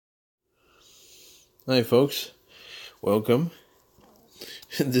Hi, folks. Welcome.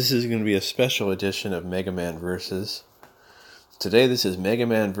 This is going to be a special edition of Mega Man Versus. Today, this is Mega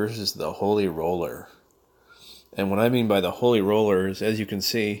Man versus the Holy Roller. And what I mean by the Holy Roller is, as you can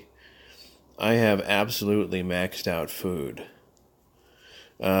see, I have absolutely maxed out food.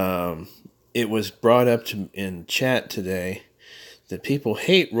 It was brought up in chat today that people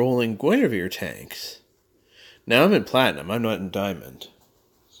hate rolling Guinevere tanks. Now, I'm in Platinum. I'm not in Diamond.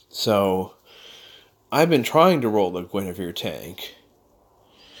 So I've been trying to roll the Guinevere tank.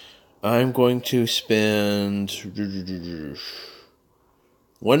 I'm going to spend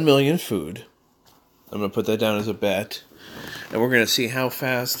 1 million food. I'm going to put that down as a bet. And we're going to see how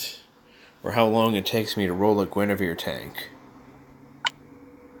fast or how long it takes me to roll a Guinevere tank.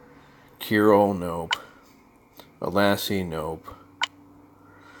 Kyril, nope. Alassi, nope.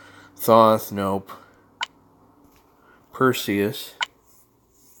 Thoth, nope. Perseus.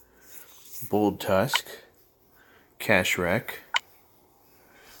 Bold Tusk. Kashrek.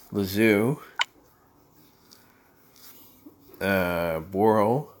 Lazoo.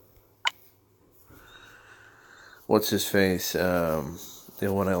 Boro. What's his face? The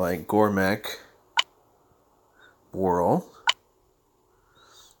one I like. Gormek. Worrell.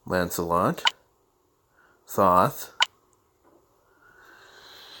 Lancelot. Thoth.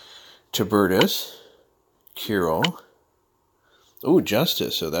 Tiburtus. Kyril. Ooh,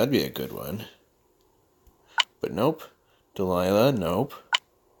 Justice, so that'd be a good one. But nope. Delilah, nope.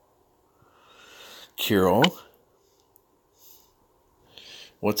 Kyril.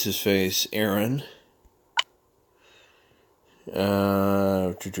 What's his face? Aaron.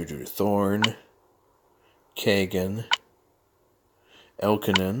 Thorn. Kagan.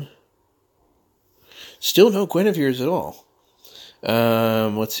 Elkanon. Still no Guinevere's at all.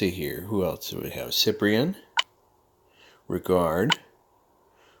 Let's see here. Who else do we have? Cyprian. Regard.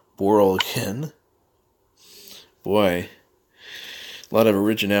 Worrell again. Boy. A lot of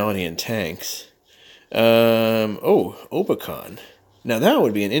originality in tanks. Obacon. Now that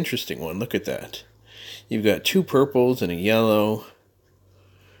would be an interesting one. Look at that. You've got 2 purples and a yellow.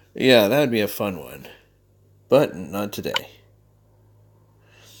 Yeah, that would be a fun one. But not today.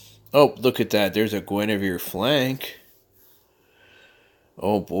 Oh, look at that. There's a Guinevere flank.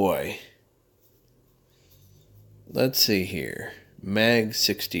 Oh boy. Let's see here. Mag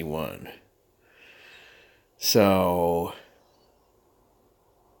 61. So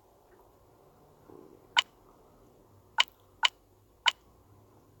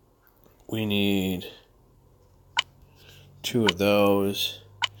we need 2 of those.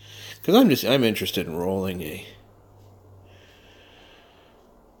 Because I'm interested in rolling a...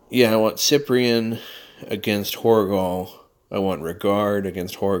 Yeah, I want Cyprian against Horgal. I want Regard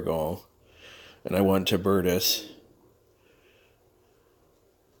against Horgal. And I want Tiburtus.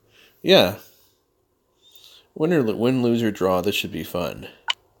 Yeah. Win, lose, or draw. This should be fun.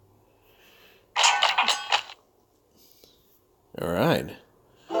 Alright.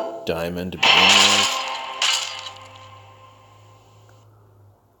 Diamond to begin with.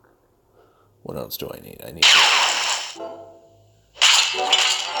 What else do I need? I need...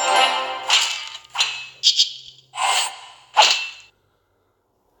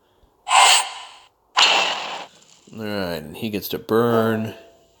 Alright, and he gets to burn.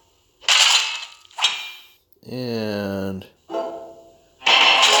 And...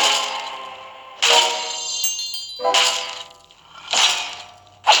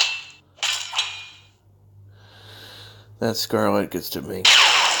 that Scarlet gets to make...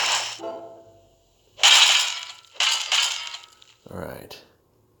 Alright.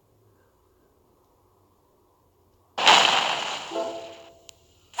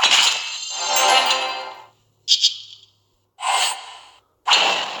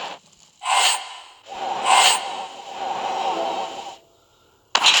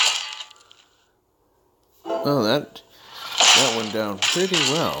 Oh, that went down pretty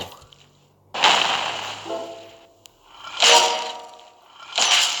well.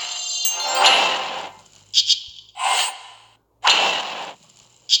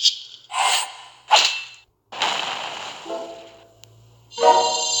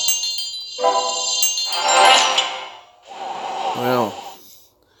 Well,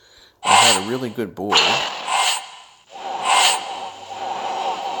 I had a really good board,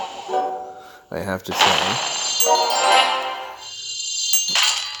 I have to say.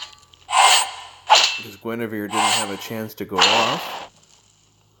 Because Guinevere didn't have a chance to go off.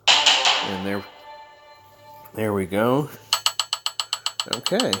 And there we go.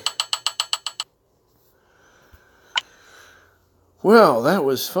 Okay. Well, that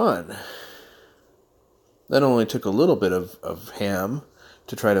was fun. That only took a little bit of ham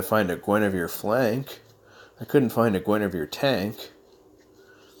to try to find a Guinevere flank. I couldn't find a Guinevere tank.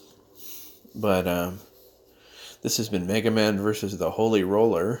 But this has been Mega Man versus the Holy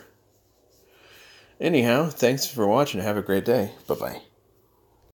Roller. Anyhow, thanks for watching. Have a great day. Bye-bye.